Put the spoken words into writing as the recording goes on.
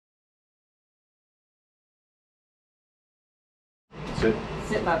Sit.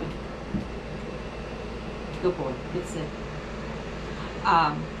 Sit, Bubby. Good boy. Good sit.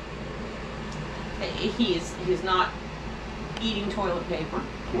 He's not eating toilet paper.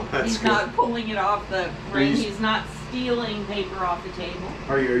 Well, that's He's good. not pulling it off the ring. He's not stealing paper off the table.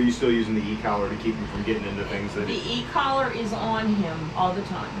 Are you still using the e-collar to keep him from getting into things that... The e-collar is on him all the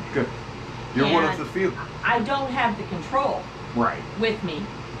time. Good. You're one of the few. I don't have the control Right. with me.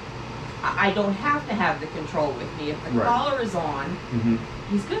 I don't have to have the control with me. If the collar is on,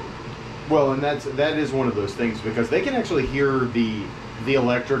 he's good. Well, and that is one of those things, because they can actually hear the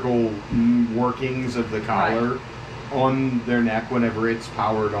electrical workings of the collar on their neck whenever it's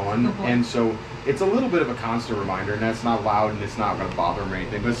powered on, and so it's a little bit of a constant reminder, and that's not loud and it's not going to bother them or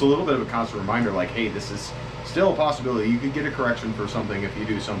anything, but it's a little bit of a constant reminder, like, hey, this is still a possibility. You could get a correction for something if you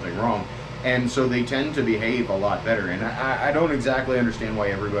do something wrong. And so they tend to behave a lot better, and I don't exactly understand why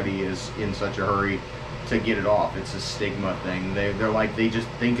everybody is in such a hurry to get it off. It's a stigma thing. They're like, they just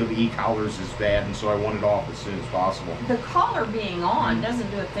think of e-collars as bad, and so I want it off as soon as possible. The collar being on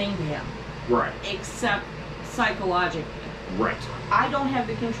doesn't do a thing to him. Right. Except psychologically. Right. I don't have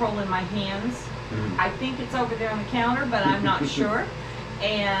the control in my hands. I think it's over there on the counter, but I'm not sure.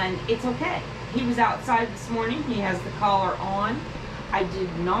 And it's okay. He was outside this morning. He has the collar on. I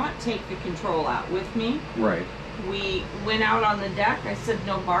did not take the control out with me. Right. We went out on the deck. I said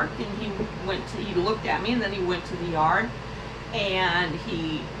no bark, and he looked at me, and then he went to the yard, and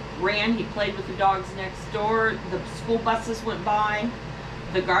he ran. He played with the dogs next door. The school buses went by.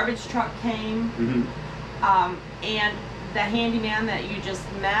 The garbage truck came. And the handyman that you just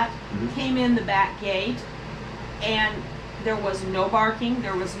met came in the back gate, and there was no barking.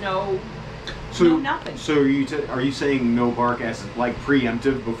 There was no nothing. So are you saying no bark as like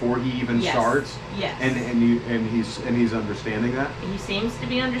preemptive before he even starts? Yes. And he's understanding that? He seems to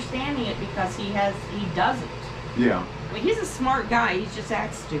be understanding it because he doesn't. Yeah. Well, he's a smart guy. He just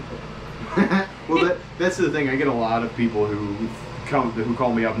acts stupid. Well, that's the thing. I get a lot of people who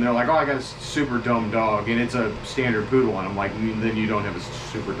call me up and they're like, oh, I got a super dumb dog, and it's a standard poodle, and I'm like, then you don't have a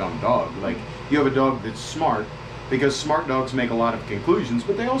super dumb dog. Like, you have a dog that's smart, because smart dogs make a lot of conclusions,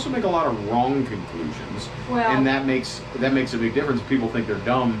 but they also make a lot of wrong conclusions. Well, and that makes a big difference. People think they're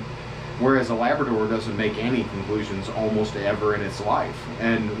dumb, whereas a Labrador doesn't make any conclusions almost ever in its life.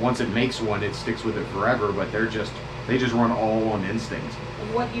 And once it makes one, it sticks with it forever, but they just run all on instinct.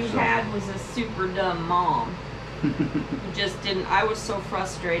 What you had was a super dumb mom. Just didn't. I was so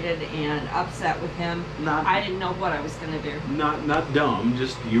frustrated and upset with him. I didn't know what I was going to do. Not dumb.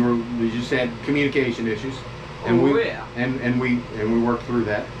 Just you just had communication issues, and we worked through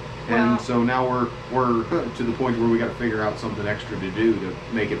that. And so now we're to the point where we got to figure out something extra to do to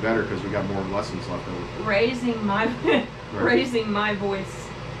make it better, because we got more lessons left over. Raising my voice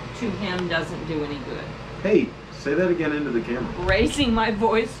to him doesn't do any good. Hey. Say that again into the camera. Raising my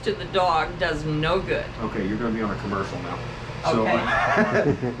voice to the dog does no good. Okay, you're going to be on a commercial now. So okay.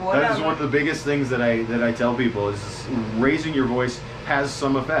 that is one of the biggest things that I tell people is raising your voice has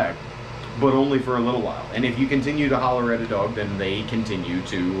some effect, but only for a little while. And if you continue to holler at a dog, then they continue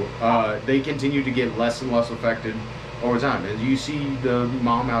to get less and less affected over time. And you see the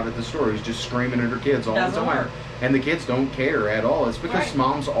mom out at the store who's just screaming at her kids all the time. Work. And the kids don't care at all. It's because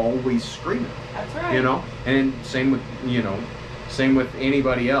mom's always screaming. That's right. You know, and same with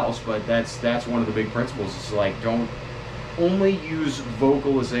anybody else. But that's one of the big principles. It's like, don't only use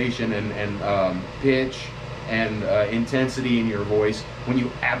vocalization and pitch and intensity in your voice when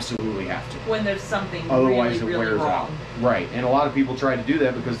you absolutely have to. When there's something otherwise really it wears wrong. out. Right. And a lot of people try to do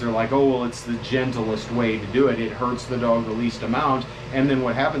that because they're like, oh, well, it's the gentlest way to do it. It hurts the dog the least amount. And then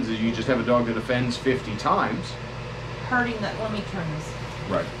what happens is you just have a dog that offends 50 times. Hurting that. Let me turn this.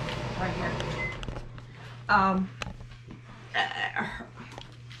 Right. Right here.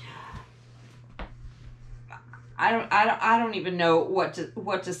 I don't even know what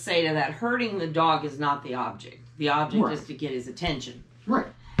to say to that. Hurting the dog is not the object. The object is to get his attention. Right.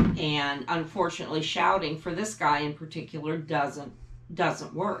 And unfortunately, shouting for this guy in particular doesn't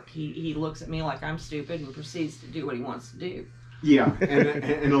work. He looks at me like I'm stupid and proceeds to do what he wants to do. Yeah,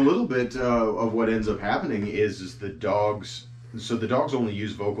 and a little bit of what ends up happening is the dogs. So the dogs only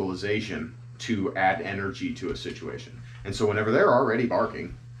use vocalization to add energy to a situation, and so whenever they're already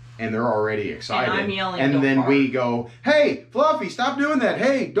barking and they're already excited, and I'm yelling, and then bark. we go, "Hey, Fluffy, stop doing that!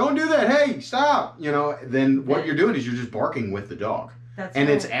 Hey, don't do that! Hey, stop!" You know, then what you're doing is you're just barking with the dog.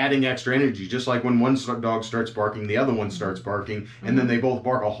 It's adding extra energy, just like when one dog starts barking, the other one starts barking, and then they both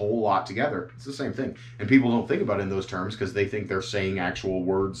bark a whole lot together. It's the same thing. And people don't think about it in those terms because they think they're saying actual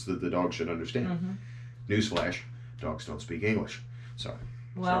words that the dog should understand. Newsflash, dogs don't speak English. So,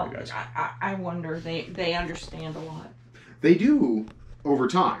 well, sorry guys. I wonder, they understand a lot. They do over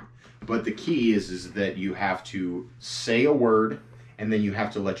time. But the key is that you have to say a word, and then you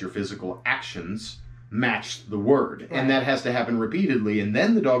have to let your physical actions match the word. Right. And that has to happen repeatedly, and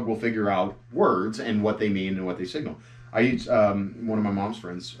then the dog will figure out words and what they mean and what they signal. I used, one of my mom's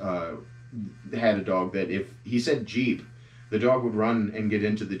friends had a dog that if he said Jeep, the dog would run and get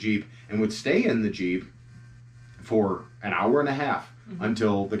into the Jeep and would stay in the Jeep for an hour and a half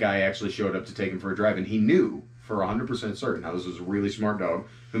until the guy actually showed up to take him for a drive. And he knew for 100% certain. Now, this was a really smart dog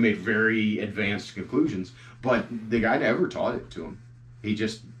who made very advanced conclusions, but the guy never taught it to him. He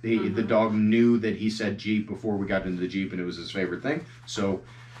just, the dog knew that he said Jeep before we got into the Jeep, and it was his favorite thing. So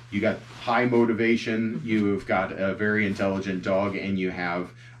you got high motivation, you've got a very intelligent dog, and you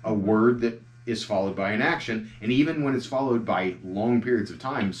have a word that is followed by an action. And even when it's followed by long periods of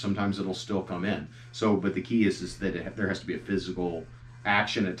time, sometimes it'll still come in. So, but the key is that there has to be a physical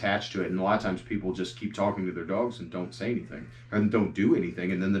action attached to it. And a lot of times people just keep talking to their dogs and don't say anything, and don't do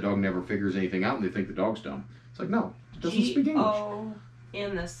anything, and then the dog never figures anything out, and they think the dog's dumb. It's like, no, it doesn't speak English.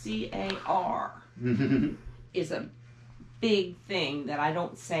 G-O-N-the-C-A-R is a big thing that I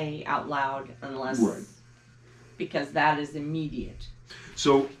don't say out loud unless, because that is immediate.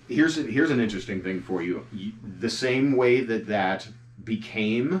 So here's an interesting thing for you. The same way that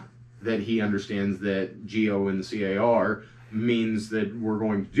became that he understands that G-O and the C-A-R means that we're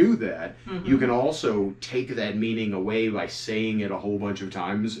going to do that, you can also take that meaning away by saying it a whole bunch of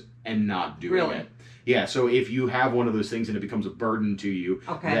times and not doing it. Yeah, so if you have one of those things and it becomes a burden to you,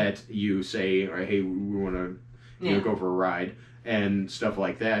 that you say, hey, we want to go for a ride and stuff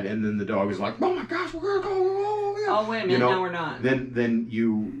like that, and then the dog is like, oh my gosh, we're gonna go. Oh wait a minute, no, we're not. Then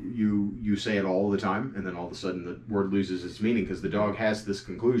you say it all the time, and then all of a sudden the word loses its meaning because the dog has this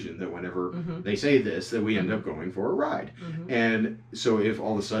conclusion that whenever they say this, that we end up going for a ride. And so if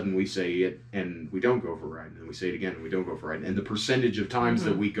all of a sudden we say it and we don't go for a ride, and then we say it again and we don't go for a ride, and the percentage of times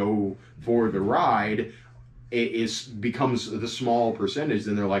that we go for the ride becomes the small percentage,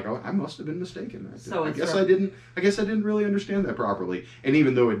 then they're like, oh, I must have been mistaken. I guess I didn't really understand that properly. And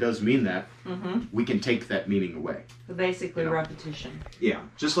even though it does mean that, we can take that meaning away. So basically, repetition. Yeah,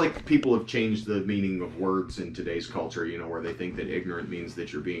 just like people have changed the meaning of words in today's culture, where they think that ignorant means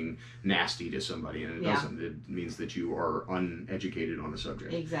that you're being nasty to somebody, and it doesn't. It means that you are uneducated on a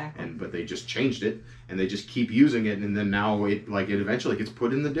subject. Exactly. But they just changed it, and they just keep using it, and then now it eventually gets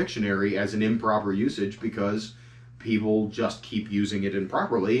put in the dictionary as an improper usage because people just keep using it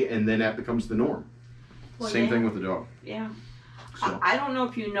improperly, and then that becomes the norm. Well, Same thing with the dog. Yeah. So. I don't know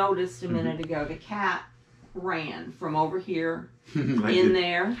if you noticed a minute ago, the cat ran from over here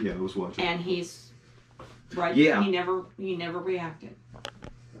there. Yeah, I was watching. And he's he never reacted.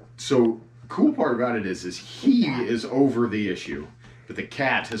 So cool part about it is he is over the issue, but the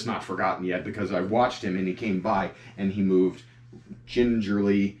cat has not forgotten yet, because I watched him and he came by and he moved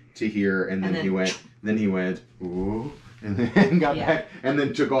gingerly to here, and then he went. Then he went, ooh, and then got back, and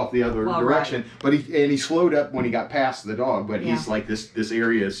then took off the other direction. But he slowed up when he got past the dog. But he's like, this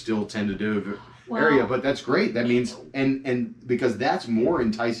area is still tentative area. But that's great. That means, and because that's more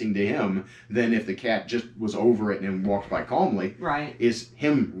enticing to him than if the cat just was over it and walked by calmly. Right. Is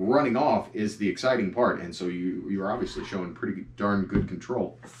him running off is the exciting part, and so you're obviously showing pretty darn good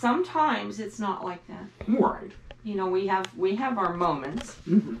control. Sometimes it's not like that. Right. We have our moments,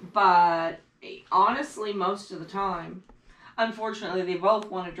 but honestly, most of the time, unfortunately, they both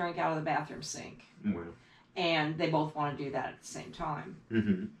want to drink out of the bathroom sink. And they both want to do that at the same time.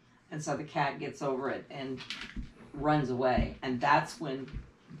 And so the cat gets over it and runs away. And that's when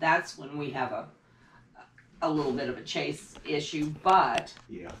we have a little bit of a chase issue, but...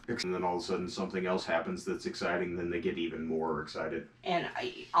 Yeah, and then all of a sudden something else happens that's exciting, then they get even more excited. And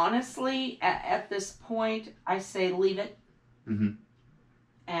honestly, at this point, I say leave it.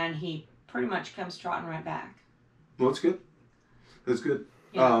 And he pretty much comes trotting right back. Well, that's good. That's good.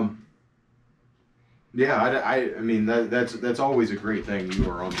 Yeah. I mean that's always a great thing. You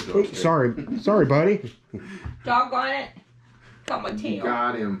are on the dog. Sorry, buddy. Doggone it! Got my tail.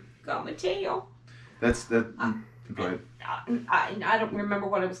 Got him. Got my tail. Go ahead. I don't remember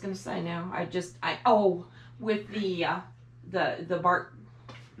what I was going to say now. With the bark,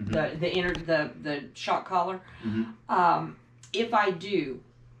 the shock collar. If I do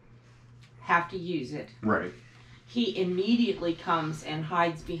have to use it, right, he immediately comes and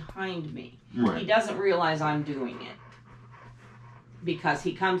hides behind me. Right. He doesn't realize I'm doing it because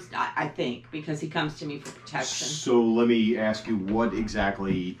he comes. I think because he comes to me for protection. So let me ask you, what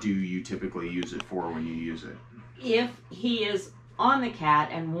exactly do you typically use it for when you use it? If he is on the cat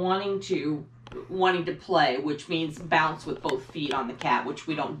and wanting to play, which means bounce with both feet on the cat, which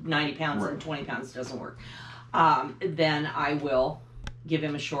we don't. 90 pounds and 20 pounds doesn't work. then I will give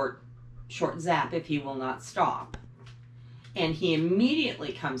him a short zap if he will not stop. And he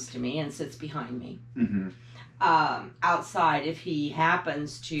immediately comes to me and sits behind me. Mm-hmm. Outside, if he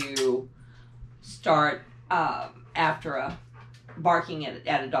happens to start after barking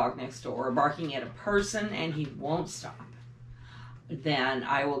at a dog next door or barking at a person and he won't stop, then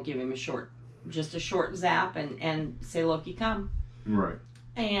I will give him just a short zap and say, Loki, come. Right.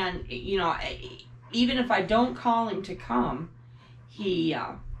 And, even if I don't call him to come, he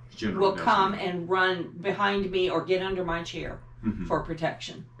will come and run behind me or get under my chair for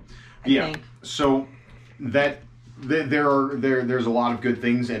protection. I think. So there's a lot of good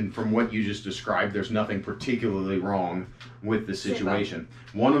things, and from what you just described, there's nothing particularly wrong with the situation.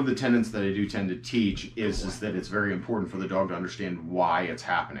 One of the tenets that I do tend to teach is that it's very important for the dog to understand why it's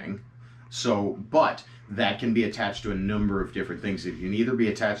happening. So, but that can be attached to a number of different things. It can either be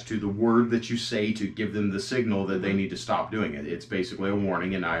attached to the word that you say to give them the signal that they need to stop doing it. It's basically a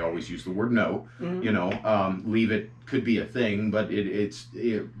warning, and I always use the word no. Leave it could be a thing, but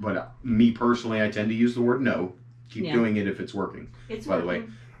but me personally, I tend to use the word no. Keep doing it if it's working. By the way,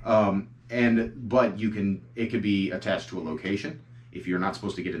 but it could be attached to a location. If you're not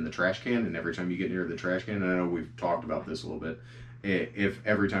supposed to get in the trash can, and every time you get near the trash can, and I know we've talked about this a little bit. If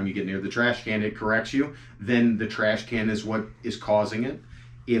every time you get near the trash can it corrects you, then the trash can is what is causing it.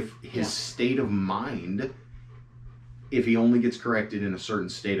 If his state of mind, if he only gets corrected in a certain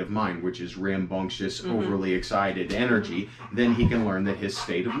state of mind, which is rambunctious, overly excited energy, then he can learn that his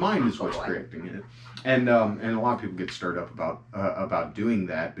state of mind is what's correcting it. And a lot of people get stirred up about doing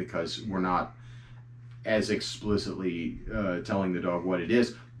that because we're not as explicitly telling the dog what it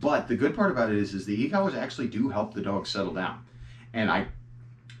is. But the good part about it is the e-collars actually do help the dog settle down. And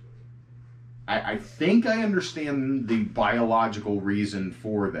I think I understand the biological reason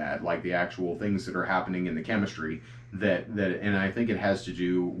for that, like the actual things that are happening in the chemistry and I think it has to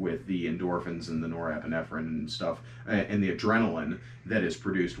do with the endorphins and the norepinephrine and stuff and the adrenaline that is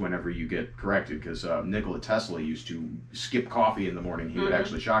produced whenever you get corrected. Because Nikola Tesla used to skip coffee in the morning. He would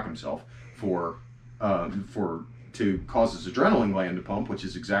actually shock himself to cause his adrenaline gland to pump, which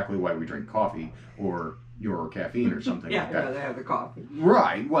is exactly why we drink coffee or your caffeine or something like that. Yeah, they have the coffee.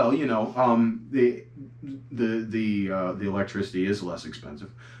 Right. Well, the electricity is less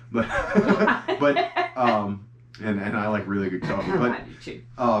expensive, but and I like really good coffee. But I do too.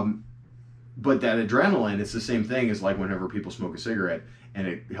 But that adrenaline, it's the same thing as like whenever people smoke a cigarette and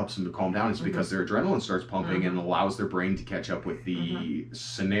it helps them to calm down. It's because their adrenaline starts pumping and allows their brain to catch up with the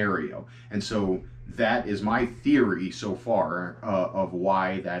scenario. And so that is my theory so far of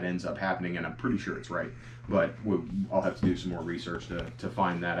why that ends up happening, and I'm pretty sure it's right. But I'll have to do some more research to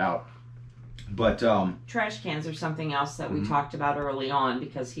find that out. But trash cans are something else that we talked about early on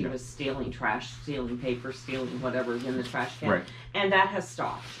because he was stealing trash, stealing paper, stealing whatever in the trash can. Right. And that has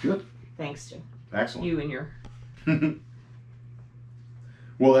stopped. Good. Thanks to Excellent. you and your...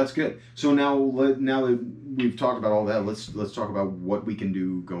 Well, that's good. So now that we've talked about all that, let's talk about what we can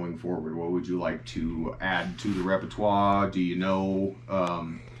do going forward. What would you like to add to the repertoire? Do you know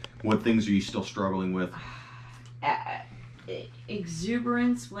what things are you still struggling with?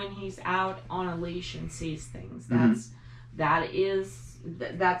 Exuberance when he's out on a leash and sees things.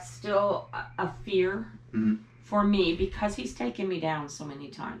 That's still a fear for me because he's taken me down so many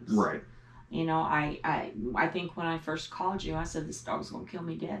times. Right. I think when I first called you, I said, this dog's going to kill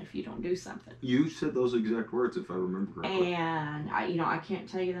me dead if you don't do something. You said those exact words, if I remember correctly. And, I can't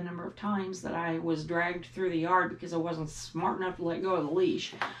tell you the number of times that I was dragged through the yard because I wasn't smart enough to let go of the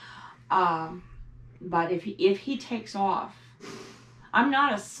leash. But if he takes off, I'm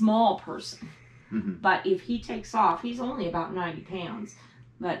not a small person, but if he takes off, he's only about 90 pounds.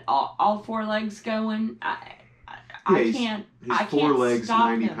 But all four legs going, I can't four legs, stop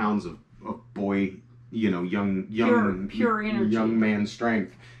 90 him. pounds of boy, young pure energy, young man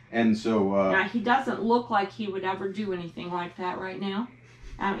strength. And so now he doesn't look like he would ever do anything like that right now.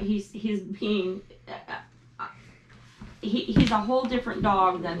 He's being he's a whole different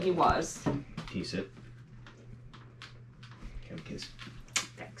dog than he was. Can you sit? Have a kiss.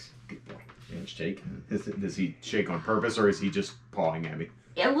 Thanks. Good boy. Shake. Does he shake on purpose, or is he just pawing at me?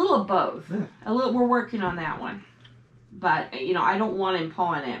 A little of both. Yeah. We're working on that one. But I don't want him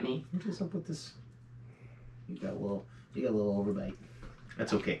pawing at me. What's up with this? You got a little overbite.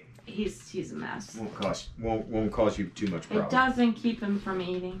 That's okay. He's a mess. Won't cause you too much problem. It doesn't keep him from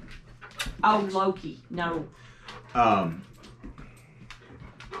eating. Oh, Loki, no.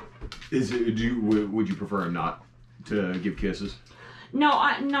 Would you prefer him not to give kisses? No,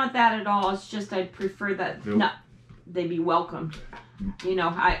 not that at all. It's just I'd prefer that they be welcomed. He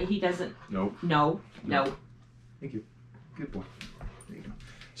doesn't. Nope. No. Thank you. Good boy. There you go.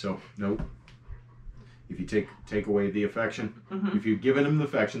 So, no. If you take away the affection, if you've given him the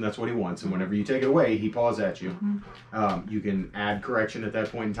affection, that's what he wants. And whenever you take it away, he paws at you. You can add correction at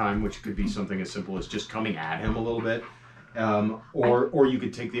that point in time, which could be something as simple as just coming at him a little bit. Or you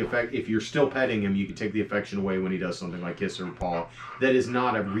could take the effect, if you're still petting him, you could take the affection away when he does something like kiss or paw. That is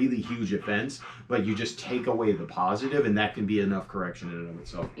not a really huge offense, but you just take away the positive, and that can be enough correction in and of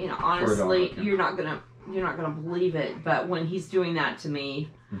itself. You know, honestly, you're not gonna believe it, but when he's doing that to me,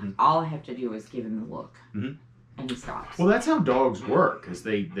 all I have to do is give him the look, and he stops. Well, that's how dogs work, because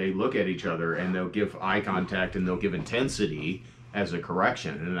they look at each other and they'll give eye contact and they'll give intensity as a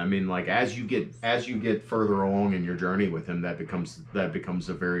correction. And I mean, like as you get further along in your journey with him, that becomes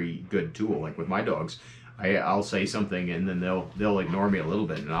a very good tool. Like with my dogs, I'll say something and then they'll ignore me a little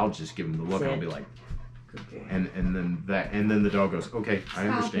bit, and I'll just give them the look, and I'll be like, and then the dog goes, okay, I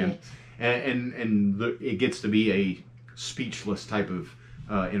understand. It gets to be a speechless type of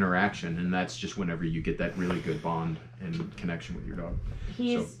interaction, and that's just whenever you get that really good bond and connection with your dog.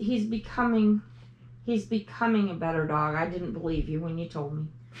 He's becoming a better dog. I didn't believe you when you told me.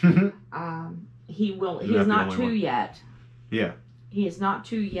 He is not two yet. Yeah. He is not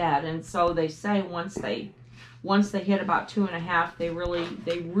two yet, and so they say once they hit about 2.5,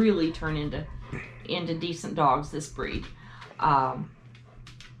 they really turn into decent dogs. This breed.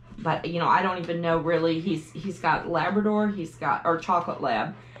 But you know, I don't even know really. He's got Labrador, or Chocolate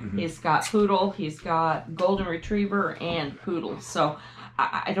Lab. He's got Poodle, he's got Golden Retriever and Poodle. So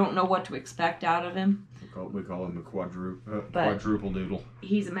I don't know what to expect out of him. We call him a quadruple noodle.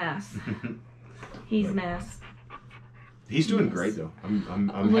 He's a mess. He's a mess. He's doing great though.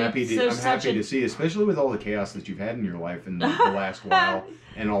 I'm happy to see, especially with all the chaos that you've had in your life in the last while,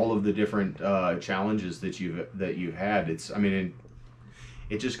 and all of the different challenges that you've had.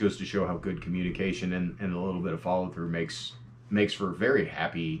 It just goes to show how good communication and a little bit of follow through makes for a very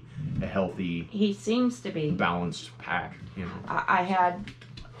happy, a healthy. He seems to be balanced pack. You know. I had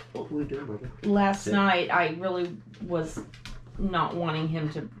last night. I really was not wanting him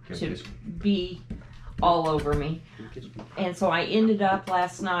to be all over me, and so I ended up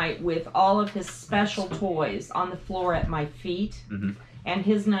last night with all of his special toys on the floor at my feet, and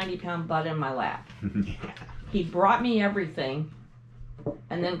his 90-pound butt in my lap. Yeah. He brought me everything.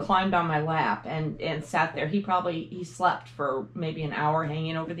 And then climbed on my lap and sat there. He slept for maybe an hour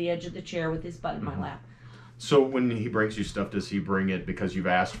hanging over the edge of the chair with his butt in my lap. So when he brings you stuff, does he bring it because you've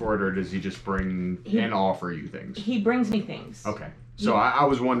asked for it, or does he just bring and offer you things? He brings me things. Okay. So I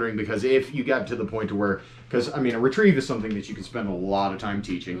was wondering, because if you got to the point to where, because I mean, a retrieve is something that you can spend a lot of time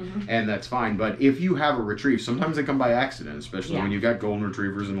teaching, and that's fine. But if you have a retrieve, sometimes they come by accident, especially when you've got golden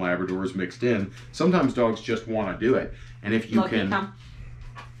retrievers and Labradors mixed in. Sometimes dogs just want to do it, and if you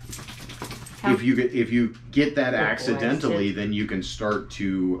if you get that accidentally, then you can start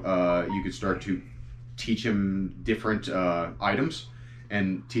to teach him different items,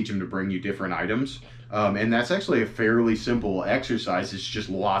 and teach him to bring you different items. And that's actually a fairly simple exercise. It's just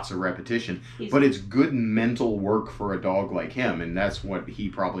lots of repetition, but it's good mental work for a dog like him, and that's what he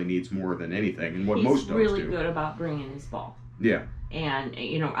probably needs more than anything, and what most dogs do. He's really good about bringing his ball. Yeah. And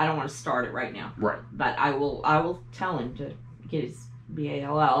you know, I don't want to start it right now. Right. But I will tell him to get his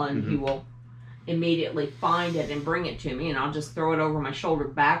BALL, and he will immediately find it and bring it to me, and I'll just throw it over my shoulder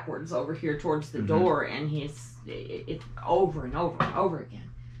backwards over here towards the door, and it's over and over and over again.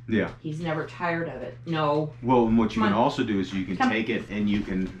 Yeah. He's never tired of it. No. Well, and what you can also do is you can take it and you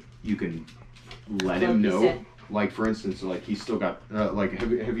can let him know. Like for instance, like he's still got like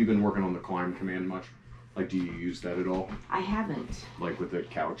have you been working on the climb command much? Like, do you use that at all? I haven't. Like with the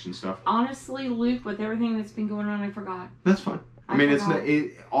couch and stuff? Honestly, Luke, with everything that's been going on, I forgot. That's fine. I mean, it's not,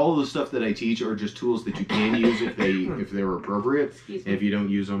 all of the stuff that I teach are just tools that you can use if they're appropriate. If you don't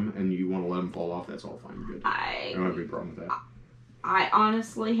use them and you want to let them fall off, that's all fine and good. I don't have any problem with that. I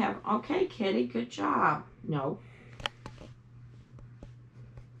honestly have. Okay, Kitty, good job. No.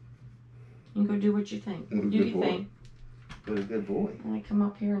 You go do what you think. Do your thing. What a good boy. And I come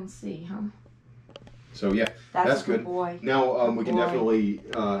up here and see, huh? So yeah, that's good. Boy. Now we can definitely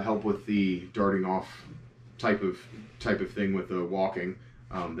help with the darting off type of thing with the walking.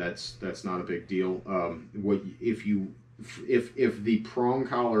 That's not a big deal. What if the prong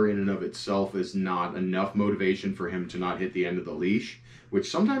collar in and of itself is not enough motivation for him to not hit the end of the leash, which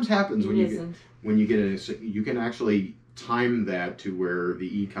sometimes happens when you get you can actually time that to where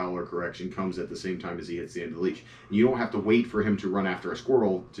the e-collar correction comes at the same time as he hits the end of the leash. And you don't have to wait for him to run after a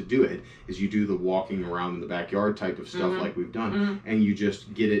squirrel to do it, as you do the walking around in the backyard type of stuff like we've done, and you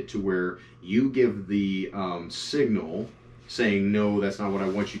just get it to where you give the signal saying, no, that's not what I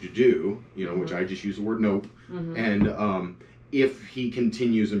want you to do, you know, which I just use the word nope. And if he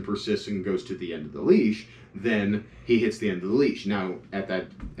continues and persists and goes to the end of the leash, then he hits the end of the leash. Now, at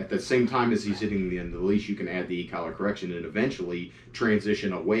that same time as he's hitting the end of the leash, you can add the e-collar correction and eventually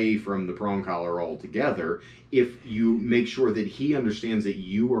transition away from the prong collar altogether if you make sure that he understands that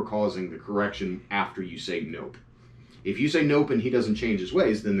you are causing the correction after you say nope. If you say nope and he doesn't change his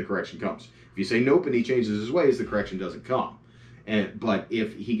ways, then the correction comes. If you say nope and he changes his ways, the correction doesn't come. But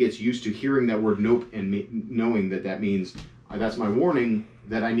if he gets used to hearing that word nope and knowing that that means that's my warning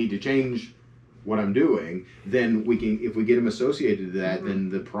that I need to change what I'm doing, then we can, if we get him associated to that, then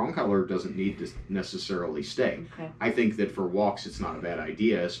the prong collar doesn't need to necessarily stay. I think that for walks it's not a bad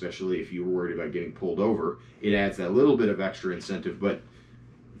idea, especially if you were worried about getting pulled over. It adds that little bit of extra incentive, but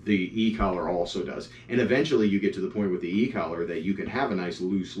the e-collar also does. And eventually you get to the point with the e-collar that you can have a nice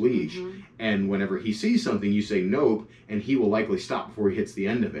loose leash, and whenever he sees something, you say nope, and he will likely stop before he hits the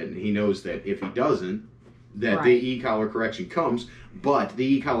end of it, and he knows that if he doesn't, that the e-collar correction comes, but the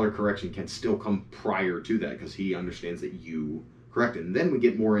e-collar correction can still come prior to that because he understands that you corrected. And then we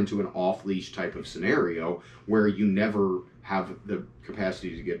get more into an off-leash type of scenario where you never have the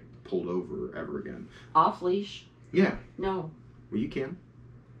capacity to get pulled over ever again. Off-leash? Yeah. No. Well, you can.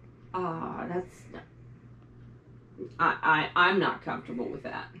 That's... I'm not comfortable with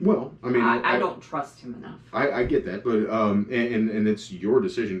that. Well, I mean... I don't trust him enough. I get that, but and it's your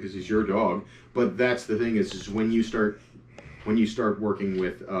decision because he's your dog. But that's the thing is when you start working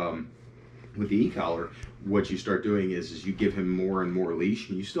with the e-collar, what you start doing is you give him more and more leash,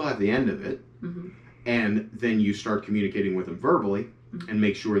 and you still have the end of it, and then you start communicating with him verbally and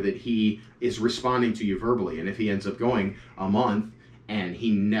make sure that he is responding to you verbally. And if he ends up going a month and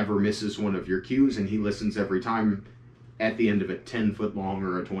he never misses one of your cues and he listens every time at the end of a 10-foot long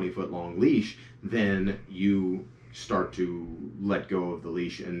or a 20-foot long leash, then you start to let go of the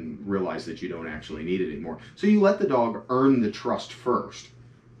leash and realize that you don't actually need it anymore. So you let the dog earn the trust first.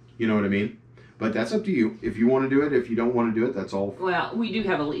 You know what I mean? But that's up to you. If you want to do it, if you don't want to do it, that's all. Well, we do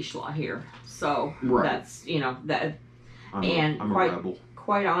have a leash law here, so that's, you know, that. I'm a rebel.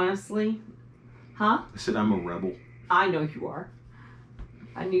 Quite honestly, huh? I said I'm a rebel. I know you are.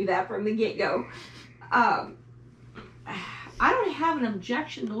 I knew that from the get-go. I don't have an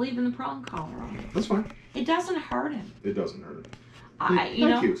objection to leaving the prong collar on. That's fine. It doesn't hurt him. It doesn't hurt him. Thank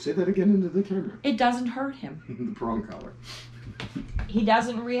you. Say that again into the camera. It doesn't hurt him. The prong collar. He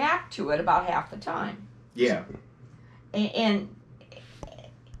doesn't react to it about half the time. Yeah. And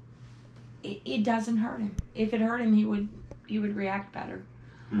it doesn't hurt him. If it hurt him, he would react better.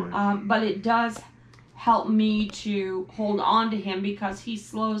 Right. But it does help me to hold on to him because he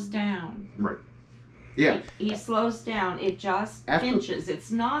slows down. Right. Yeah. He slows down. It just pinches.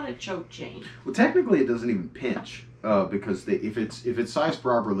 It's not a choke chain. Well, technically, it doesn't even pinch because if it's sized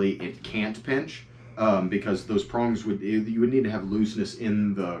properly, it can't pinch because those prongs you would need to have looseness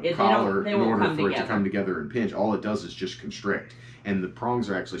in the collar in order for it to come together and pinch. All it does is just constrict, and the prongs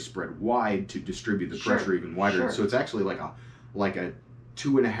are actually spread wide to distribute the pressure even wider. So it's actually like a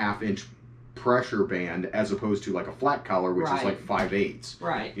 2.5-inch pressure band as opposed to like a flat collar, which is like 5/8,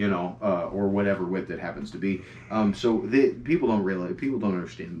 right? You know, or whatever width it happens to be. So people don't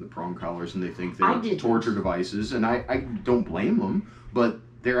understand the prong collars, and they think they're torture devices, and I don't blame them, but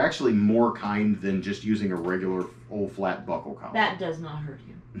they're actually more kind than just using a regular old flat buckle collar. That does not hurt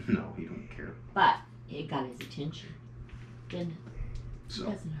him. No, he don't care. But it got his attention, didn't it? So,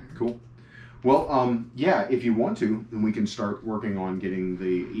 it doesn't hurt. Cool. Well, yeah, if you want to, then we can start working on getting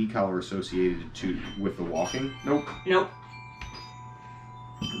the e-collar associated with the walking. Nope.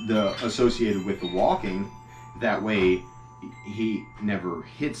 Associated with the walking, that way he never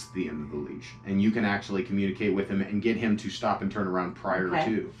hits the end of the leash, and you can actually communicate with him and get him to stop and turn around prior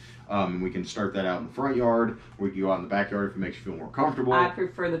to. We can start that out in the front yard, or we can go out in the backyard if it makes you feel more comfortable. I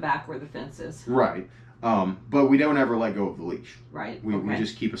prefer the back where the fence is. Right. But we don't ever let go of the leash. Right. We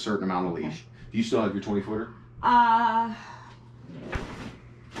just keep a certain amount of leash. Do you still have your 20-footer? I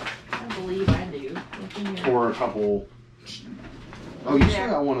believe I do. Or a couple. Oh, you still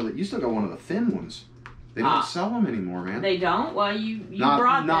got one of the thin ones. They don't sell them anymore, man. They don't. Well, you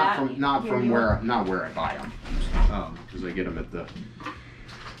brought that. Not where I buy them. Because I get them at the.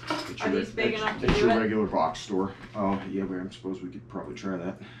 Are these big enough to do it? At your regular box store. Oh, yeah. I suppose we could probably try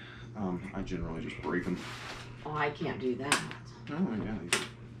that. I generally just break them. Oh, I can't do that. Oh yeah, these are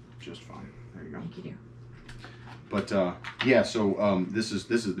just fine. There you go. Thank you, dear. But yeah, so this is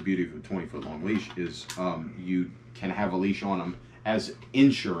the beauty of a 20-foot long leash is you can have a leash on them as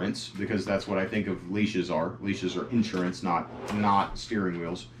insurance, because that's what I think of leashes are. Leashes are insurance, not steering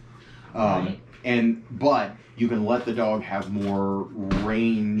wheels. Right. But you can let the dog have more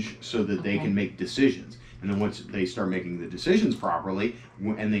range so that they can make decisions. And then once they start making the decisions properly,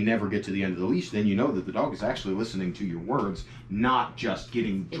 and they never get to the end of the leash, then you know that the dog is actually listening to your words, not just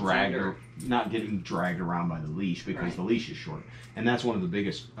getting dragged around by the leash because the leash is short. And that's one of the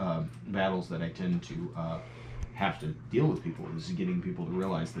biggest battles that I tend to have to deal with people, is getting people to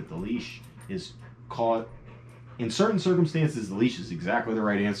realize that the leash is caught. In certain circumstances, the leash is exactly the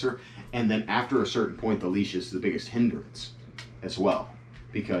right answer, and then after a certain point, the leash is the biggest hindrance as well.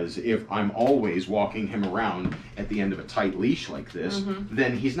 Because if I'm always walking him around at the end of a tight leash like this,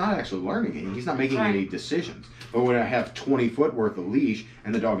 then he's not actually learning anything. He's not making any decisions. But when I have 20 foot worth of leash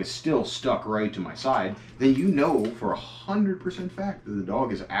and the dog is still stuck right to my side, then you know for 100% fact that the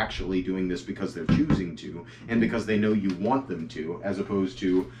dog is actually doing this because they're choosing to and because they know you want them to, as opposed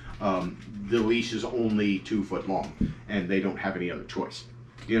to the leash is only 2 foot long and they don't have any other choice.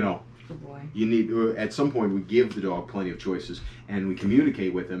 You know. Boy. You need, at some point, we give the dog plenty of choices, and we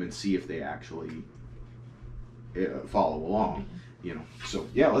communicate with them and see if they actually follow along. You know, so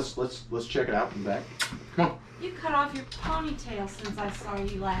yeah, let's check it out in the back. Come on. You cut off your ponytail since I saw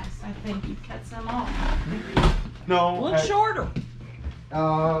you last. I think you cut some off. No. Look shorter.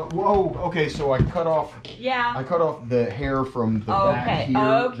 Whoa. Okay, so I cut off. Yeah. I cut off the hair from the back here.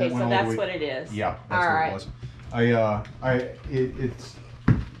 Okay, so that's what it is. Yeah, that's what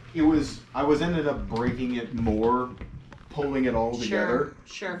it was. I was ended up breaking it more, pulling it all together.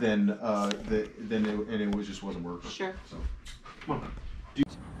 Sure. Than it just wasn't working. Sure. So, come on.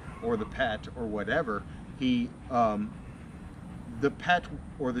 Or the pet or whatever, the pet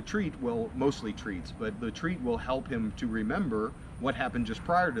or the treat mostly treats, but the treat will help him to remember what happened just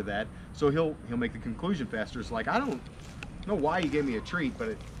prior to that. So he'll make the conclusion faster. It's like, I don't know why you gave me a treat,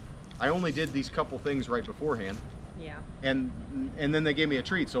 but I only did these couple things right beforehand. Yeah. And then they gave me a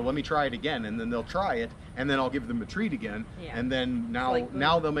treat, so let me try it again, and then they'll try it, and then I'll give them a treat again, and then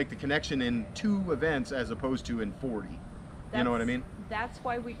now they'll make the connection in 2 events as opposed to in 40. You know what I mean? That's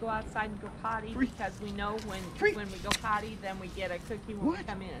why we go outside and go potty, because we know when we go potty, then we get a cookie when we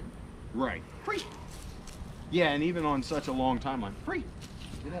come in. Right. Free. Yeah, and even on such a long timeline. Free.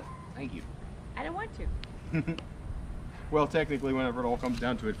 Get up. Thank you. I don't want to. Well, technically, whenever it all comes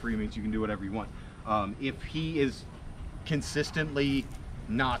down to it, free means you can do whatever you want. If he is consistently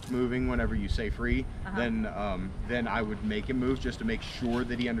not moving whenever you say free, then I would make him move just to make sure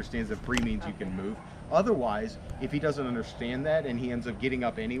that he understands that free means you can move. Otherwise, if he doesn't understand that and he ends up getting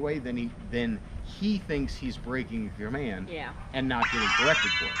up anyway, then he thinks he's breaking the command and not getting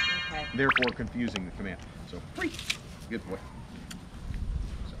corrected for it. Okay. Therefore, confusing the command. So free, good boy.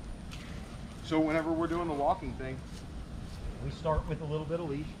 So whenever we're doing the walking thing, we start with a little bit of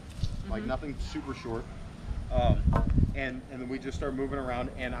leash. Like nothing super short, and then we just start moving around,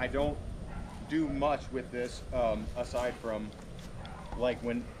 and I don't do much with this aside from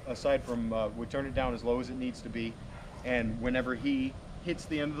we turn it down as low as it needs to be, and whenever he hits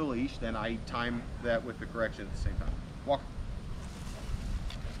the end of the leash, then I time that with the correction at the same time. Walk.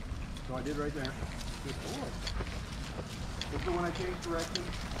 So I did right there. Good boy. So when I change direction,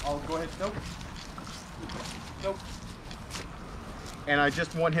 I'll go ahead. Nope. Nope. And I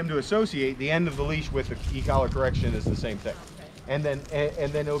just want him to associate the end of the leash with the e-collar correction as the same thing. Okay. And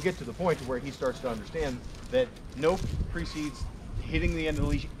then it'll get to the point where he starts to understand that nope precedes hitting the end of the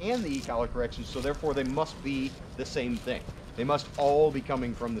leash and the e-collar correction, so therefore they must be the same thing. They must all be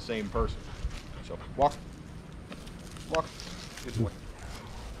coming from the same person. So walk. Walk. Good boy.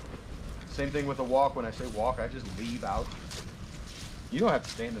 Same thing with the walk. When I say walk, I just leave out. You don't have to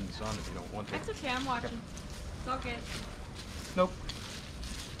stand in the sun if you don't want to. That's okay, I'm watching. It's okay. Nope.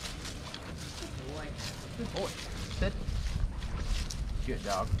 Good boy. Good boy. Sit. Good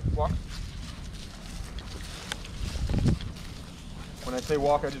dog. Walk. When I say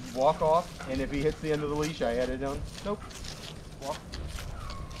walk, I just walk off, and if he hits the end of the leash, I add it down. Nope. Walk.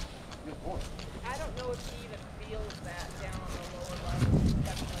 Good boy. I don't know if he even feels that down on the lower level.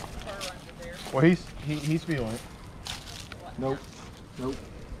 That's like fur under there. Well, he's feeling it. What? Nope. Nope.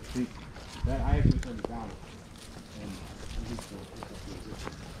 See, that I actually turned it down. And he's still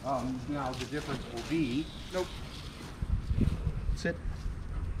now the difference will be, nope. Sit.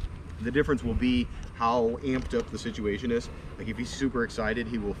 The difference will be how amped up the situation is. Like if he's super excited,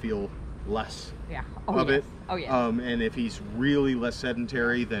 he will feel less of it. Oh yeah. And if he's really less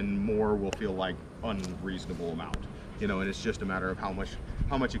sedentary, then more will feel like unreasonable amount. You know, and it's just a matter of how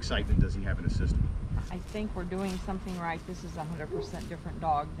much excitement does he have in his system. I think we're doing something right. This is a 100% different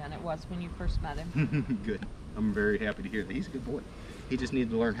dog than it was when you first met him. Good. I'm very happy to hear that. He's a good boy. He just needed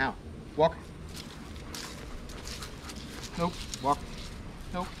to learn how. Walk. Nope. Walk.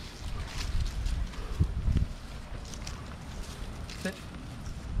 Nope.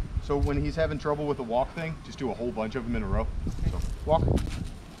 So when he's having trouble with the walk thing, just do a whole bunch of them in a row. So walk.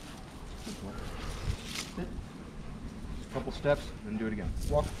 Sit. A couple steps, then do it again.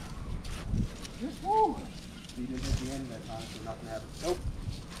 Walk. Woo! He didn't hit the end that time, so nothing happened. Nope.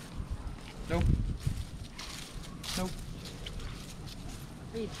 Nope. Nope.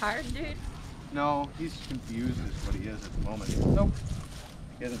 Are you tired, dude? No, he's confused is what he is at the moment. Nope.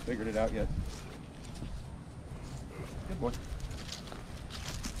 He hasn't figured it out yet. Good boy.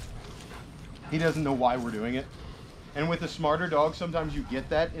 He doesn't know why we're doing it. And with a smarter dog, sometimes you get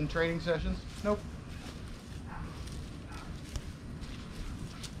that in training sessions. Nope.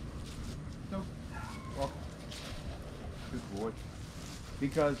 Nope. Walk. Good boy.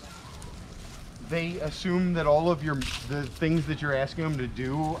 Because they assume that all of the things that you're asking them to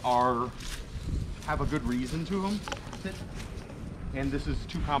do have a good reason to them. Sit. And this is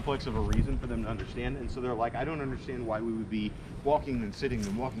too complex of a reason for them to understand, and so they're like, I don't understand why we would be walking and sitting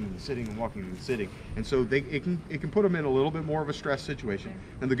and walking and sitting and walking and sitting. And so it can put them in a little bit more of a stress situation.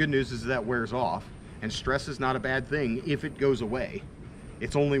 And the good news is that wears off, and stress is not a bad thing if it goes away.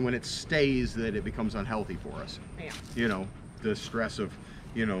 It's only when it stays that it becomes unhealthy for us. Yeah. You know, the stress of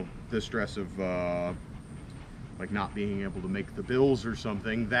like not being able to make the bills or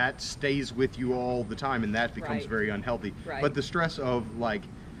something, that stays with you all the time, and that becomes very unhealthy. Right. But the stress of like,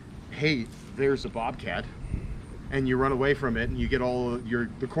 hey, there's a bobcat, and you run away from it, and you get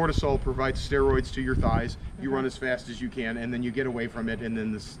the cortisol provides steroids to your thighs. You run as fast as you can, and then you get away from it, and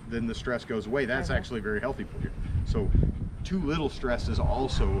then the stress goes away. That's actually very healthy for you. So too little stress is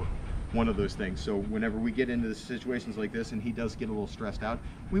also one of those things. So whenever we get into situations like this and he does get a little stressed out,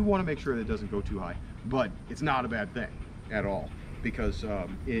 we want to make sure that it doesn't go too high. But it's not a bad thing at all, because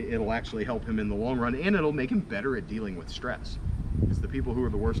it'll actually help him in the long run, and it'll make him better at dealing with stress. Because the people who are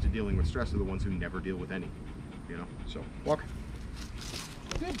the worst at dealing with stress are the ones who never deal with any. You know, so walk.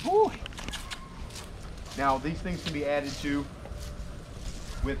 Good boy. Now these things can be added to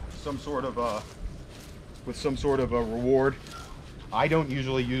with some sort of a reward. I don't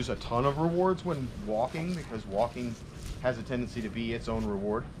usually use a ton of rewards when walking, because walking has a tendency to be its own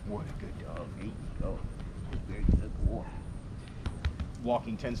reward. What a good dog. There you go. Very good boy.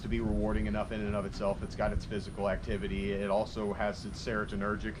 Walking tends to be rewarding enough in and of itself. It's got its physical activity. It also has its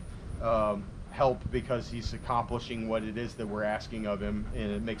serotonergic help, because he's accomplishing what it is that we're asking of him,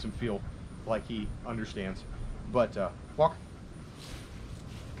 and it makes him feel like he understands. But walk.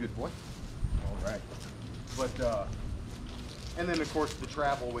 Good boy. All right. But and then of course the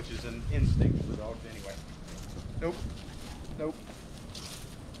travel, which is an instinct for dogs anyway. Nope. Nope.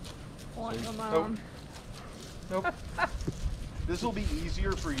 Want your mom. Nope. Nope. This will be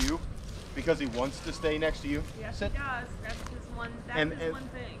easier for you because he wants to stay next to you. Yes, Sit. he does. That's his one. One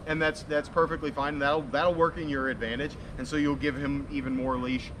thing. And that's perfectly fine. That'll work in your advantage, and so you'll give him even more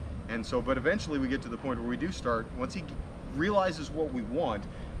leash. And so, but eventually we get to the point where we do start. Once he realizes what we want,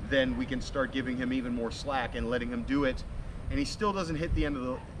 then we can start giving him even more slack and letting him do it. And he still doesn't hit the end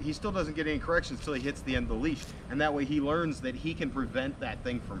of he still doesn't get any corrections until he hits the end of the leash. And that way he learns that he can prevent that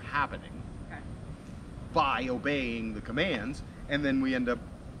thing from happening by obeying the commands, and then we end up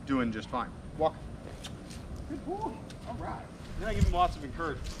doing just fine. Walk. Good boy. All right. Then I give him lots of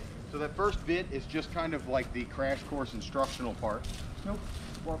encouragement. So that first bit is just kind of like the crash course instructional part. Nope.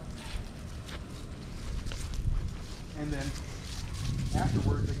 Walk. And then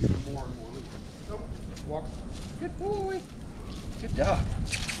afterwards I give him more and more leash. Nope. Walk. Good boy. Good job.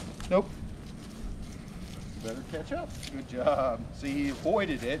 Nope. Better catch up. Good job. See, he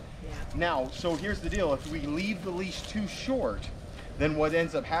avoided it. Yeah. Now, so here's the deal. If we leave the leash too short, then what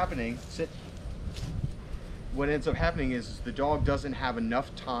ends up happening, what ends up happening is the dog doesn't have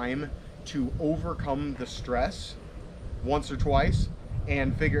enough time to overcome the stress once or twice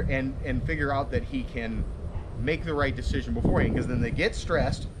and figure out that he can make the right decision beforehand, because then they get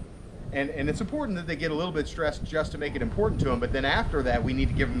stressed. And it's important that they get a little bit stressed just to make it important to them, but then after that we need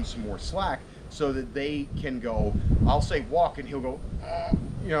to give them some more slack so that they can go, I'll say walk, and he'll go,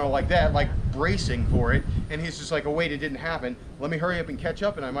 you know, like that, like bracing for it, and he's just like, oh wait, it didn't happen, let me hurry up and catch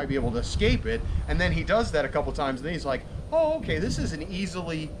up and I might be able to escape it. And then he does that a couple times, and then he's like, oh okay, this is an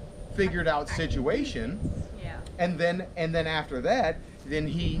easily figured out situation. Yeah. And then after that, then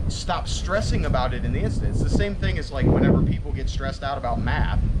he stops stressing about it in the instant. It's the same thing as like whenever people get stressed out about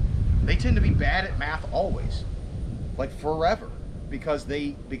math, they tend to be bad at math always, like forever, because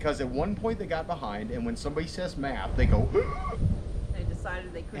at one point they got behind, and when somebody says math, they go, They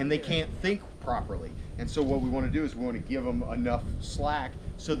decided they couldn't. and they do it. can't think properly. And so what we want to do is we want to give him enough slack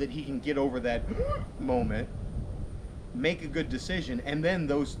so that he can get over that moment,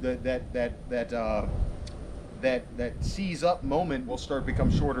 that seize up moment will start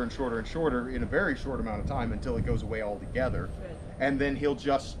become shorter and shorter and shorter in a very short amount of time until it goes away altogether. Good. And then he'll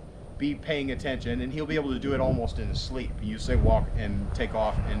just be paying attention, and he'll be able to do it almost in his sleep. You say walk and take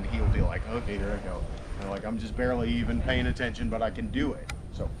off, and he'll be like, okay, here I go. And like, I'm just barely even paying attention, but I can do it.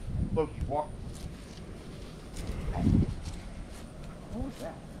 So, Loki, walk. What was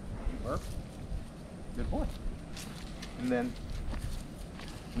that? You burp? Good boy. And then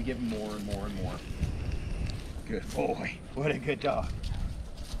we get more and more and more. Good boy. What a good dog.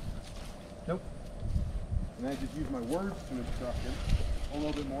 Nope. And I just use my words to instruct him a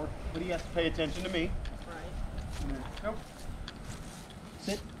little bit more, but he has to pay attention to me. Right. And then, nope.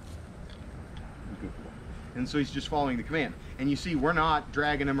 Sit. Good boy. And so he's just following the command. And you see, we're not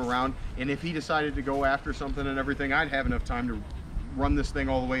dragging him around. And if he decided to go after something and everything, I'd have enough time to run this thing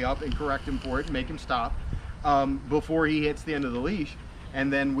all the way up and correct him for it and make him stop before he hits the end of the leash.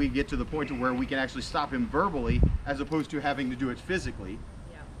 And then we get to the point to where we can actually stop him verbally as opposed to having to do it physically.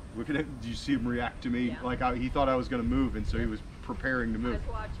 Yeah. Look at it. Did you see him react to me? Yeah. Like he thought I was going to move, and so he was preparing to I move. was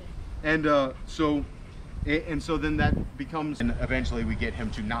watching. And so then that becomes, and eventually we get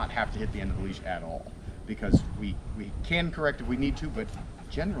him to not have to hit the end of the leash at all, because we can correct if we need to, but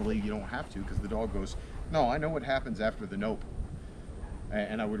generally you don't have to, because the dog goes, no, I know what happens after the nope,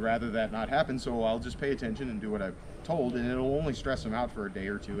 and I would rather that not happen, so I'll just pay attention and do what I've told, and it'll only stress them out for a day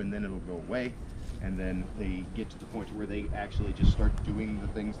or two, and then it'll go away, and then they get to the point where they actually just start doing the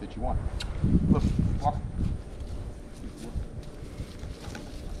things that you want. Look, walk.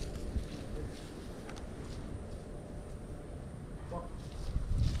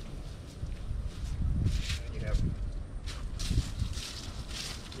 You have,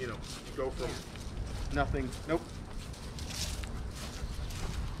 you know, go from nothing, nope.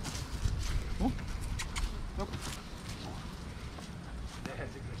 Oh. Nope.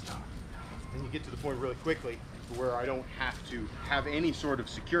 That's a good dog. And you get to the point really quickly where I don't have to have any sort of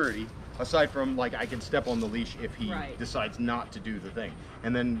security aside from, like, I can step on the leash if he decides not to do the thing.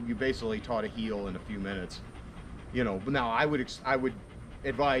 And then you basically taught a heel in a few minutes. You know, but now I would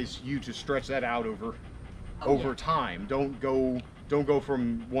advise you to stretch that out over time. Don't go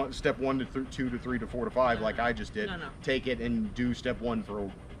from step 1 to 2 to 3 to 4 to 5 like I just did. No. Take it and do step 1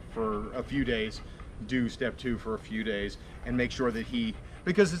 for a few days, do step 2 for a few days, and make sure that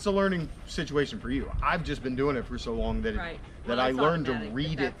because it's a learning situation for you. I've just been doing it for so long that I learned to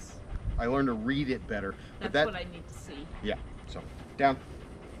read it. I learned to read it better. That's what I need to see. Yeah. So down,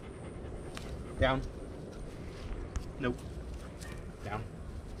 down, nope, down.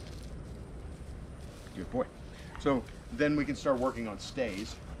 Good boy. So then we can start working on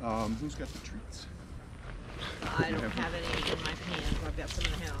stays. Who's got the treats? I don't have any in my pants. I've got some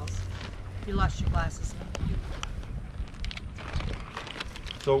in the house. You lost your glasses.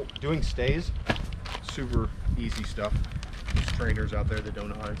 So doing stays, super easy stuff. There's trainers out there that don't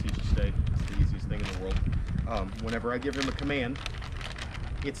know how to teach a stay. It's the easiest thing in the world. Whenever I give him a command,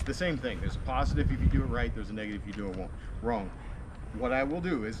 it's the same thing. There's a positive if you do it right, there's a negative if you do it wrong. What I will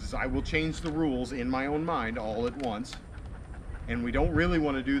do is I will change the rules in my own mind all at once. And we don't really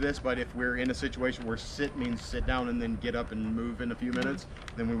want to do this, but if we're in a situation where sit means sit down and then get up and move in a few minutes,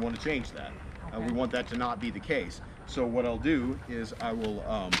 then we want to change that. Okay. We want that to not be the case. So what I'll do is I will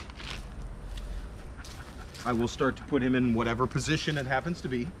start to put him in whatever position it happens to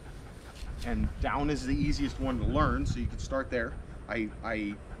be. And down is the easiest one to learn, so you can start there. I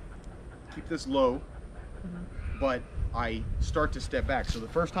keep this low, but I start to step back. So the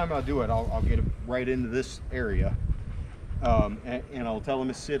first time I'll do it, I'll get him right into this area. And I'll tell him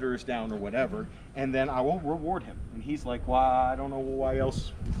to sit or is down or whatever, and then I will reward him. And he's like, well, I don't know why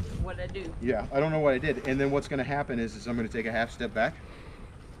else. What I do. Yeah, I don't know what I did. And then what's going to happen is I'm going to take a half step back,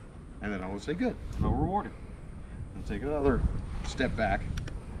 and then I will say good, and I'll reward him. I'll take another step back,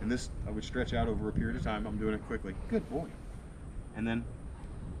 and this I would stretch out over a period of time. I'm doing it quickly. Good boy. And then,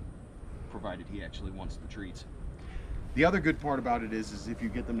 provided he actually wants the treats. The other good part about it is if you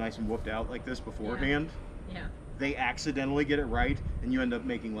get them nice and whooped out like this beforehand, they accidentally get it right, and you end up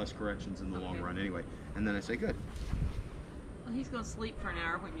making less corrections in the long run anyway. And then I say good. Well, he's going to sleep for an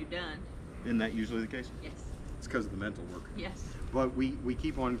hour when you're done. Isn't that usually the case? Yes. It's because of the mental work. Yes. But we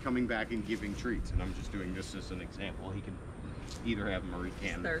keep on coming back and giving treats, and I'm just doing this as an example. He can either have them or he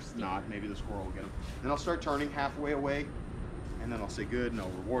can not. Maybe the squirrel will get them. Then I'll start turning halfway away, and then I'll say good, and I'll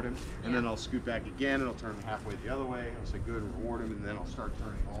reward him. And then I'll scoot back again, and I'll turn halfway the other way. I'll say good, reward him, and then I'll start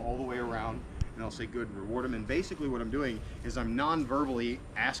turning all the way around, and I'll say good and reward him. And basically what I'm doing is I'm non-verbally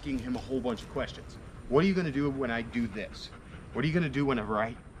asking him a whole bunch of questions. What are you going to do when I do this? What are you going to do whenever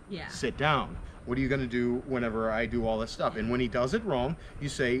I sit down? What are you going to do whenever I do all this stuff? And when he does it wrong, you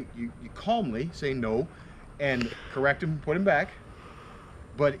say, you calmly say no, and correct him, put him back.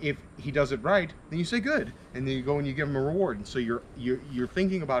 But if he does it right, then you say good, and then you go and you give him a reward. And so you're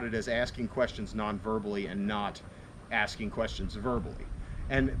thinking about it as asking questions non-verbally and not asking questions verbally.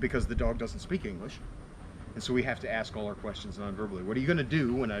 And because the dog doesn't speak English, and so we have to ask all our questions non-verbally. What are you going to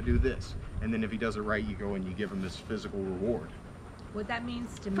do when I do this? And then if he does it right, you go and you give him this physical reward. What that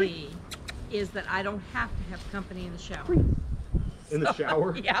means to me is that I don't have to have company in the shower. In the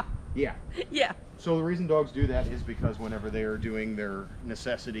shower? Yeah. Yeah. Yeah. So the reason dogs do that is because whenever they are doing their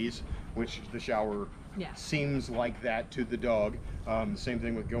necessities, which the shower seems like that to the dog, same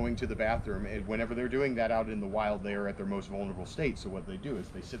thing with going to the bathroom. And whenever they're doing that out in the wild, they are at their most vulnerable state. So what they do is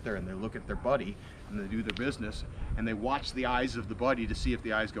they sit there and they look at their buddy and they do their business and they watch the eyes of the buddy to see if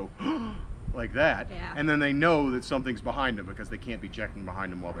the eyes go like that. Yeah. And then they know that something's behind them because they can't be checking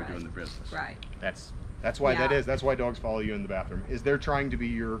behind them while they're doing their business. Right. That's why that is. That's why dogs follow you in the bathroom. Is they're trying to be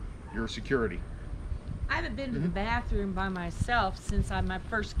your security. I haven't been to the bathroom by myself since my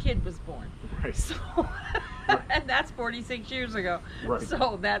first kid was born. Right. So, and that's 46 years ago. Right.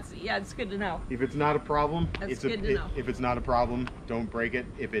 So it's good to know. If it's not a problem, That's good to know. If it's not a problem, don't break it.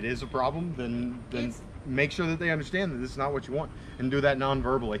 If it is a problem, then make sure that they understand that this is not what you want, and do that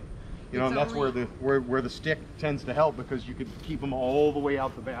non-verbally. You know, and that's where the stick tends to help, because you could keep them all the way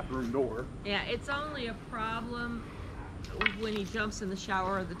out the bathroom door. Yeah, it's only a problem when he jumps in the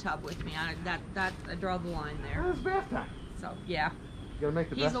shower or the tub with me. I draw the line there. Well, it's bath time. So yeah, You gotta make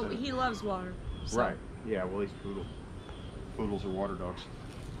the best of it. he loves water. So Right. Yeah. Well, he's poodle. Poodles are water dogs.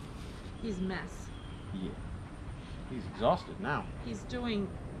 he's a mess. Yeah. He's exhausted now. He's doing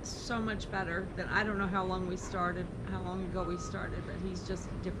so much better than I don't know how long ago we started, but he's just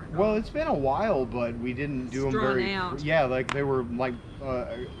a different dog. Well, it's been a while, but we didn't do them drawn very. out. Yeah, like they were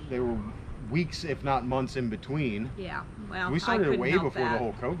weeks, if not months, in between. Yeah, well, We started I it way couldn't before help the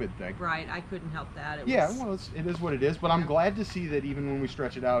that. whole COVID thing. Right, I couldn't help that. It Yeah, was, well, it is what it is. But I'm glad to see that even when we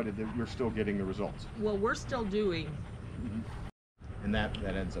stretch it out, that we're still getting the results. well, we're still doing. And that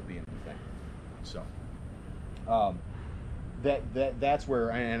ends up being the thing. So, that's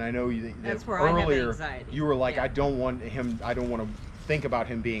where, and I know That's where I have earlier anxiety. you were like, Yeah. I don't want to think about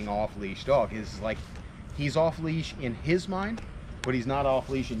him being off leash dog. Is like, he's off leash in his mind, but he's not off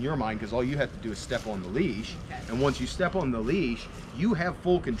leash in your mind, because all you have to do is step on the leash. Okay. And once you step on the leash, you have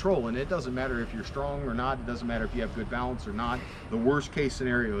full control, and it doesn't matter if you're strong or not. It doesn't matter if you have good balance or not. The worst case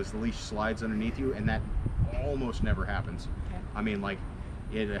scenario is the leash slides underneath you, and that almost never happens. Okay. I mean, like,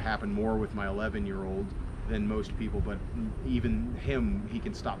 it happened more with my 11-year-old than most people, but even him, he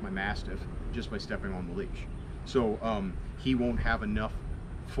can stop my Mastiff just by stepping on the leash. So he won't have enough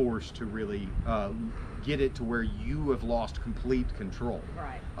force to really get it to where you have lost complete control.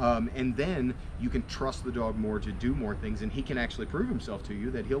 Right. And then you can trust the dog more to do more things, and he can actually prove himself to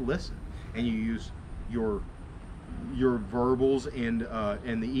you that he'll listen. And you use your verbals and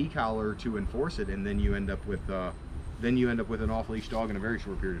the e-collar to enforce it, and then you end up with an off-leash dog in a very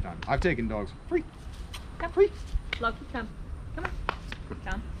short period of time. I've taken dogs free. Come. Free. Loki, come. Come on.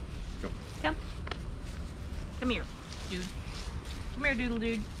 Come. Go. Come. Come here, dude. Come here, doodle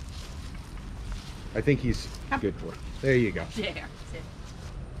dude. I think he's good for it. There you go. There. Sit.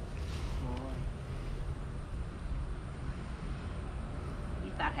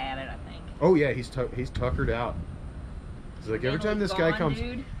 He's not had it, I think. Oh yeah, he's tuckered out. It's like every time this guy comes,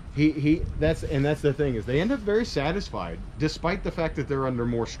 dude. that's the thing, is they end up very satisfied, despite the fact that they're under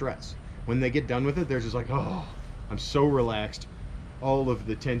more stress. When they get done with it, they're just like, oh, I'm so relaxed. All of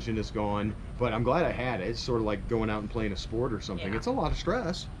the tension is gone. But I'm glad I had it. It's sort of like going out and playing a sport or something. Yeah. It's a lot of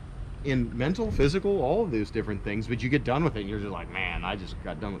stress, in mental, physical, all of those different things. But you get done with it, and you're just like, man, I just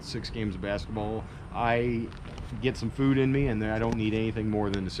got done with 6 games of basketball. I get some food in me, and then I don't need anything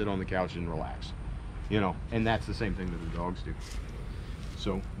more than to sit on the couch and relax. You know, and that's the same thing that the dogs do.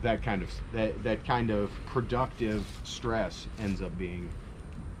 So that kind of productive stress ends up being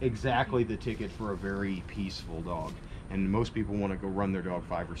exactly the ticket for a very peaceful dog. And most people want to go run their dog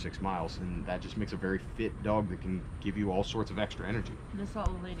 5 or 6 miles, and that just makes a very fit dog that can give you all sorts of extra energy. This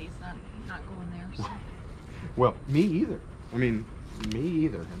old lady's not going there. So. Well, me either. I mean, me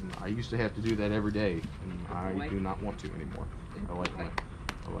either. And I used to have to do that every day, and I do not want to anymore. I like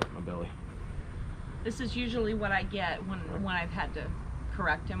my belly. This is usually what I get when I've had to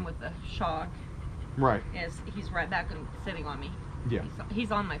correct him with the shock. Right. Is he's right back and sitting on me. Yeah.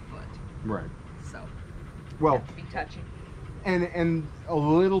 He's on my foot. Right. So. Well, have to be touching. And a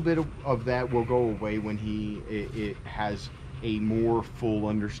little bit of that will go away when it has a more full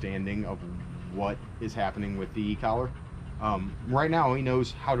understanding of what is happening with the e-collar. Right now he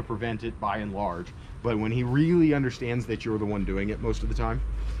knows how to prevent it by and large, but when he really understands that you're the one doing it most of the time,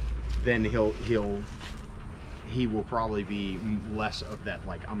 then he'll he will probably be less of that,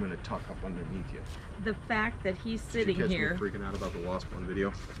 like, I'm gonna tuck up underneath you. The fact that he's sitting Did you catch here. me freaking out about the wasp on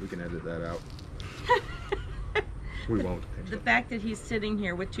video? We can edit that out. We won't. The fact that he's sitting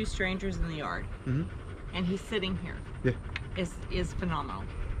here with 2 strangers in the yard, Mm-hmm. and he's sitting here, Yeah, is phenomenal.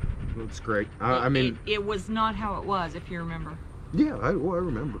 it's great. I mean, it was not how it was, if you remember. yeah, I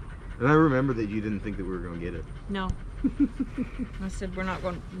remember, and I remember that you didn't think that we were gonna get it. No. I said we're not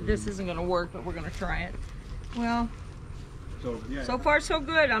going. This isn't going to work, but we're going to try it. Well, So yeah. so far so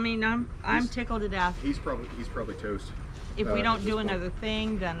good. I mean, I'm tickled to death. He's probably toast. If we don't do another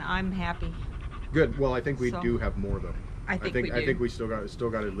thing, then I'm happy. Good. Well, I think we So, do have more though. I think we do. I think we still got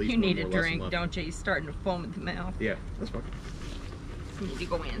at least. You need one a more lesson drink, left. don't you? You're starting to foam at the mouth. Yeah, that's fine. You need to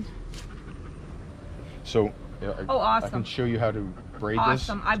go in. So, yeah, Oh, awesome. I can show you how to braid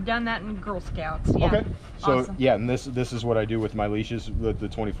Awesome. I've done that in Girl Scouts. Yeah. this. Okay. So Awesome. yeah, and this is what I do with my leashes, the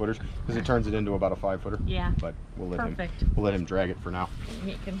 20 footers, because it turns it into about a 5 footer. Yeah. But we'll Perfect. let him drag it for now,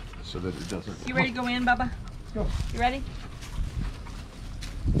 He can. so that it doesn't. You ready to go in, Bubba? Go. You ready?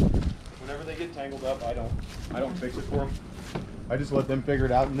 Whenever they get tangled up, I don't fix it for them. I just let them figure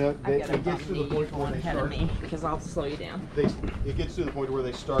it out, and I've got it gets to the point where they ahead of start. me because I'll slow you down. It gets to the point where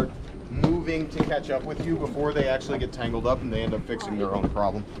they start moving to catch up with you before they actually get tangled up, and they end up fixing their own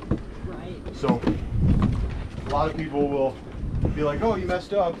problem. Right. So a lot of people will be like, "Oh, you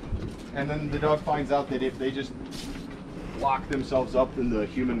messed up," and then the dog finds out that if they just lock themselves up, then the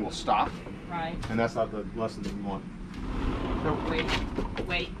human will stop, Right. and that's not the lesson that we want. Nope.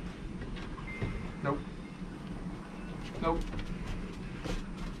 Wait. Nope. Nope.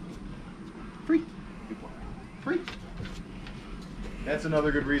 Free. Free. That's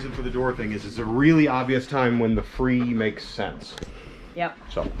another good reason for the door thing, is it's a really obvious time when the free makes sense. Yep.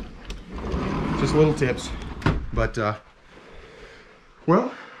 So, just little tips. But,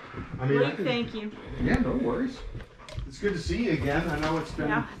 well, I mean, Luke, thank you. Yeah, no worries. It's good to see you again. I know it's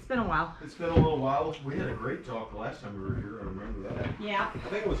been a while. It's been a little while. We had a great talk the last time we were here. I remember that. Yeah. I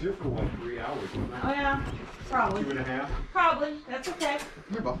think I was here for like 3 hours, wasn't Oh I? yeah. Probably. 2.5. Probably. That's okay.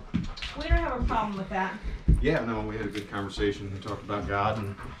 Here, Bob. We don't have a problem with that. Yeah, no, we had a good conversation. We talked about God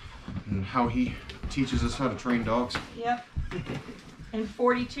and how He teaches us how to train dogs. Yep. And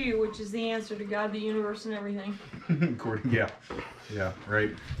 42, which is the answer to God, the universe, and everything. Yeah,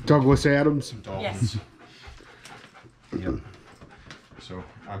 right. Douglas Adams. Dolphins. Yes. Yep. So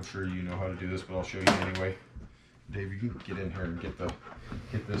I'm sure you know how to do this, but I'll show you anyway. Dave, you can get in here and get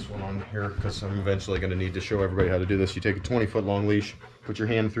this one on here, because I'm eventually going to need to show everybody how to do this. You take a 20-foot long leash, put your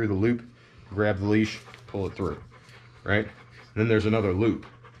hand through the loop, grab the leash, pull it through, right? And then there's another loop.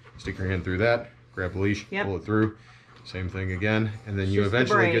 Stick your hand through that, grab the leash, pull it through. Same thing again, and then you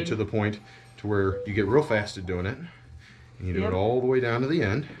eventually get to the point to where you get real fast at doing it, and you do it all the way down to the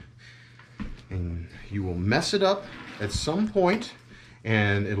end, and you will mess it up at some point,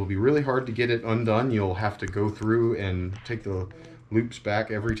 and it'll be really hard to get it undone. You'll have to go through and take the loops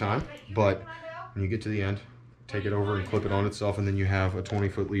back every time, but when you get to the end, take it over and clip it on itself, and then you have a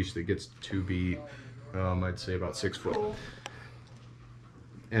 20-foot leash that gets to be, I'd say about 6 foot.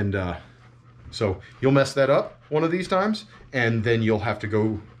 And so you'll mess that up one of these times, and then you'll have to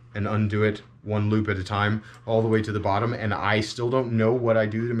go and undo it one loop at a time all the way to the bottom. And I still don't know what I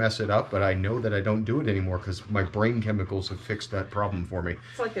do to mess it up, but I know that I don't do it anymore because my brain chemicals have fixed that problem for me.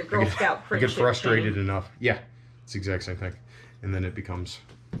 It's like a Girl Scout I friendship get frustrated chain. enough. Yeah, it's the exact same thing. And then it becomes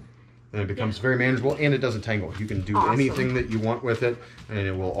very manageable, and it doesn't tangle. You can do anything that you want with it, and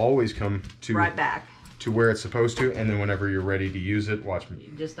it will always come to Right back to where it's supposed to. And then whenever you're ready to use it, watch me.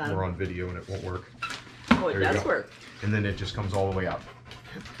 Just We're on video and it won't work. Oh, it There you does go. work. And then it just comes all the way out.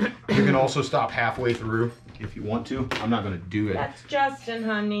 You can also stop halfway through if you want to. I'm not going to do it, That's Justin,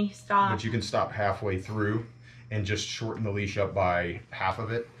 honey. Stop. but you can stop halfway through and just shorten the leash up by half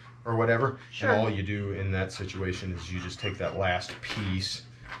of it or whatever. Sure. And all you do in that situation is you just take that last piece.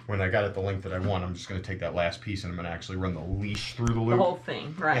 When I got it the length that I want, I'm just going to take that last piece and I'm going to actually run the leash through the loop. The whole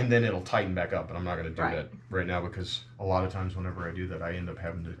thing, right? And then it'll tighten back up, but I'm not going to do Right. that right now because a lot of times whenever I do that, I end up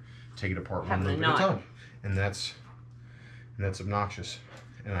having to take it apart one Having a loop at a knot. time, and that's obnoxious.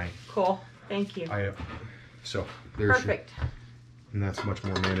 And Cool. Thank you. so there's Perfect. and that's much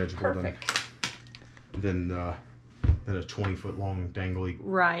more manageable Perfect. than a 20-foot long dangly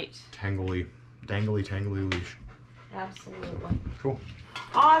Right. tangly leash. Absolutely. Cool.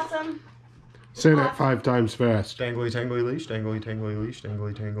 Awesome. Say that 5 times fast. Dangly leash, dangly leash, dangly leash,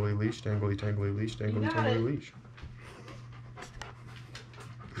 dangly leash, You got dangly it. leash.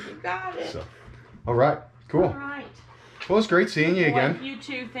 You got it. So, all right, cool. All right. Well, it's great seeing you again. Well, you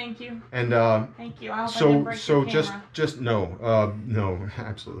too. Thank you. And Thank you. I hope I didn't break your camera. just no, no,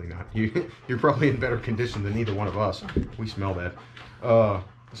 absolutely not. You're probably in better condition than either one of us. We smell that. I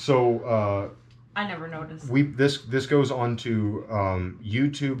never noticed. This goes on to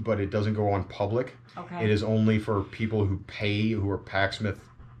YouTube, but it doesn't go on public. Okay. It is only for people who are PackSmith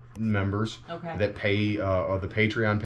members. Okay. That pay the Patreon